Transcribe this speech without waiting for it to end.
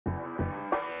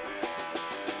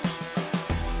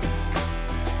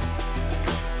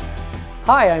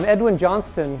Hi, I'm Edwin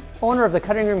Johnston, owner of the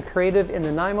Cutting Room Creative in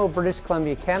Nanaimo, British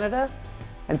Columbia, Canada.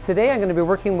 And today I'm going to be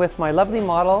working with my lovely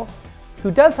model who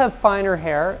does have finer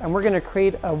hair, and we're going to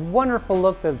create a wonderful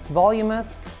look that's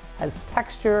voluminous, has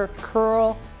texture,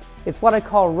 curl. It's what I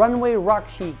call runway rock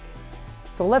chic.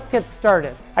 So let's get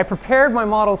started. I prepared my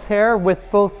model's hair with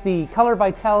both the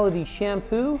COLORVITALITY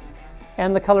Shampoo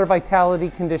and the COLORVITALITY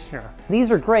Conditioner.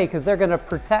 These are great because they're going to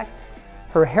protect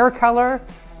her hair color,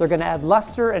 they're going to add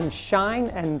luster and shine,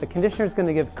 and the conditioner is going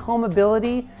to give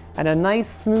combability and a nice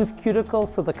smooth cuticle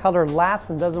so the color lasts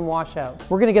and doesn't wash out.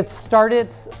 We're going to get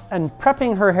started and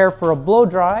prepping her hair for a blow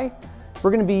dry. We're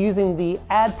going to be using the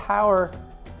ADDPOWER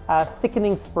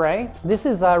Thickening Spray. This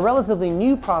is a relatively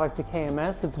new product to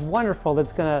KMS. It's wonderful.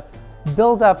 It's going to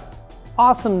build up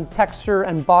awesome texture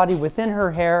and body within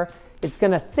her hair. It's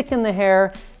going to thicken the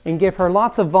hair and give her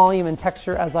lots of volume and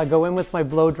texture as I go in with my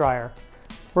blow dryer.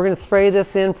 We're going to spray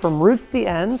this in from roots to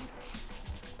ends.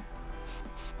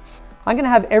 I'm going to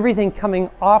have everything coming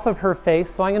off of her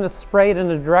face, so I'm going to spray it in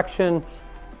a direction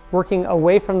working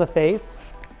away from the face.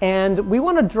 And we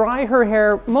want to dry her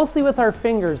hair mostly with our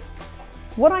fingers.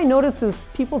 What I notice is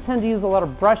people tend to use a lot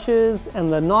of brushes and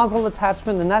the nozzle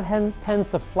attachment, and that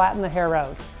tends to flatten the hair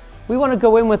out. We want to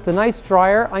go in with the nice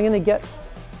dryer. I'm going to get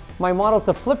my model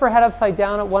to flip her head upside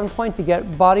down at one point to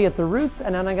get body at the roots,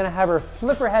 and then I'm going to have her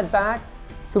flip her head back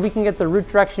so we can get the root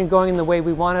direction going in the way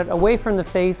we want it, away from the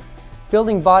face,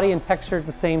 building body and texture at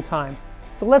the same time.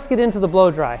 So let's get into the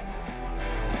blow dry.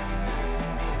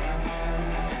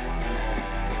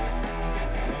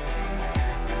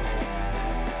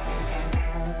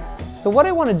 So what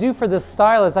I want to do for this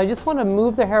style is I just want to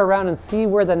move the hair around and see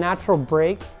where the natural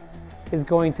break is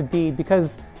going to be,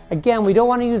 because again, we don't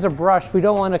want to use a brush, we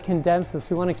don't want to condense this,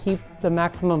 we want to keep the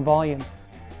maximum volume.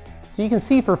 So you can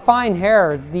see for fine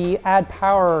hair, the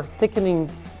ADDPOWER Thickening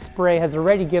Spray has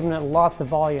already given it lots of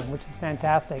volume, which is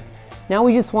fantastic. Now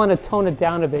we just want to tone it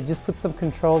down a bit, just put some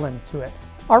control into it.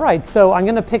 All right, so I'm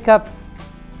going to pick up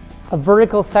a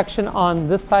vertical section on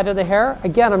this side of the hair.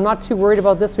 Again, I'm not too worried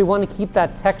about this. We want to keep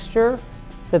that texture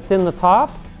that's in the top.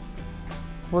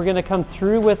 We're going to come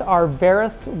through with our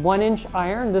Varus 1-inch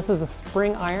iron. This is a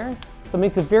spring iron, so it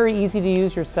makes it very easy to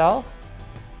use yourself.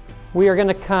 We are going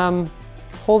to come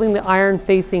holding the iron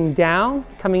facing down,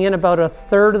 coming in about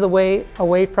 1/3 of the way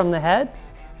away from the head,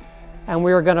 and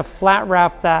we are going to flat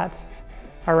wrap that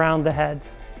around the head.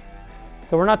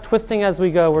 So we're not twisting as we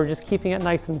go, we're just keeping it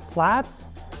nice and flat,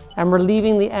 and we're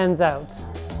leaving the ends out.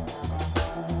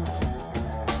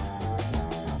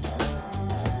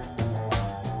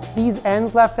 These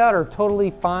ends left out are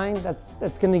totally fine.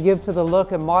 That's going to give to the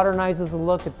look. It modernizes the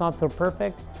look. It's not so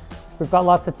perfect. We've got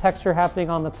lots of texture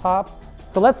happening on the top.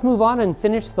 So let's move on and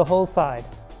finish the whole side.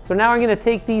 So now I'm going to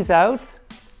take these out.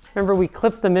 Remember, we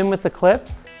clipped them in with the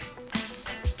clips.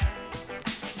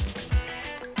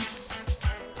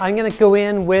 I'm going to go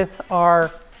in with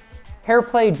our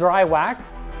HAIRPLAY Dry Wax.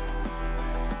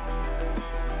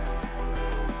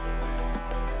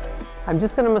 I'm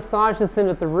just going to massage this in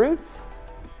at the roots.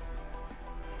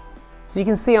 So you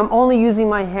can see I'm only using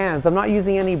my hands. I'm not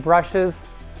using any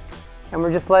brushes, and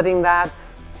we're just letting that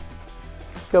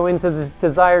go into the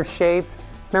desired shape.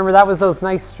 Remember, that was those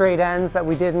nice straight ends that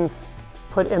we didn't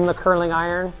put in the curling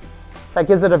iron. That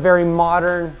gives it a very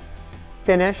modern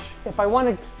finish. If I want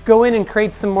to go in and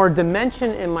create some more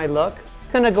dimension in my look,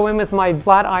 I'm going to go in with my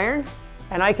flat iron,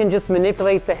 and I can just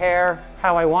manipulate the hair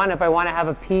how I want. If I want to have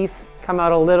a piece come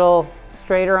out a little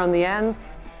straighter on the ends,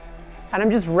 and I'm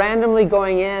just randomly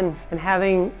going in and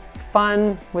having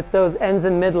fun with those ends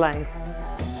and mid-lengths.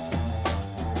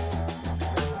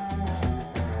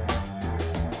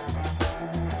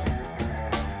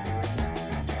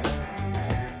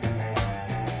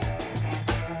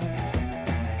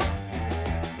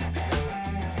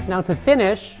 Now to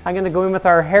finish, I'm going to go in with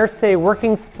our Hairstay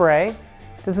working spray.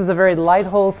 This is a very light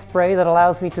hole spray that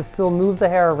allows me to still move the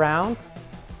hair around.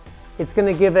 It's going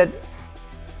to give it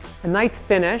a nice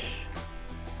finish.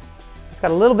 It's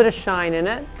got a little bit of shine in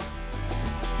it.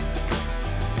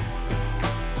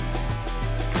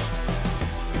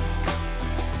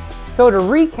 So to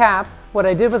recap what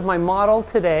I did with my model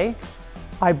today,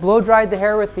 I blow dried the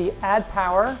hair with the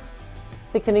ADDPOWER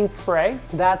Thickening Spray.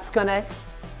 That's going to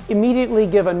immediately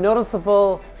give a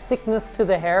noticeable thickness to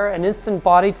the hair, an instant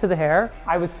body to the hair.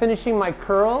 I was finishing my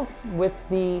curls with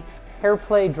the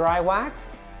HAIRPLAY Dry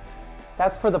Wax.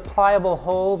 That's for the pliable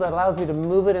hold that allows me to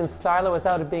move it and style it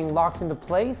without it being locked into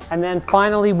place. And then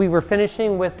finally we were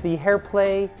finishing with the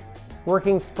HAIRPLAY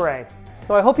Working Spray.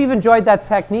 So I hope you've enjoyed that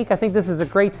technique. I think this is a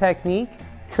great technique.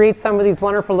 Create some of these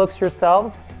wonderful looks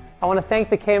yourselves. I want to thank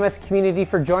the KMS community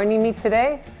for joining me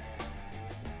today.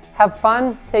 Have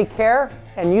fun, take care,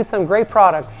 and use some great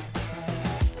products.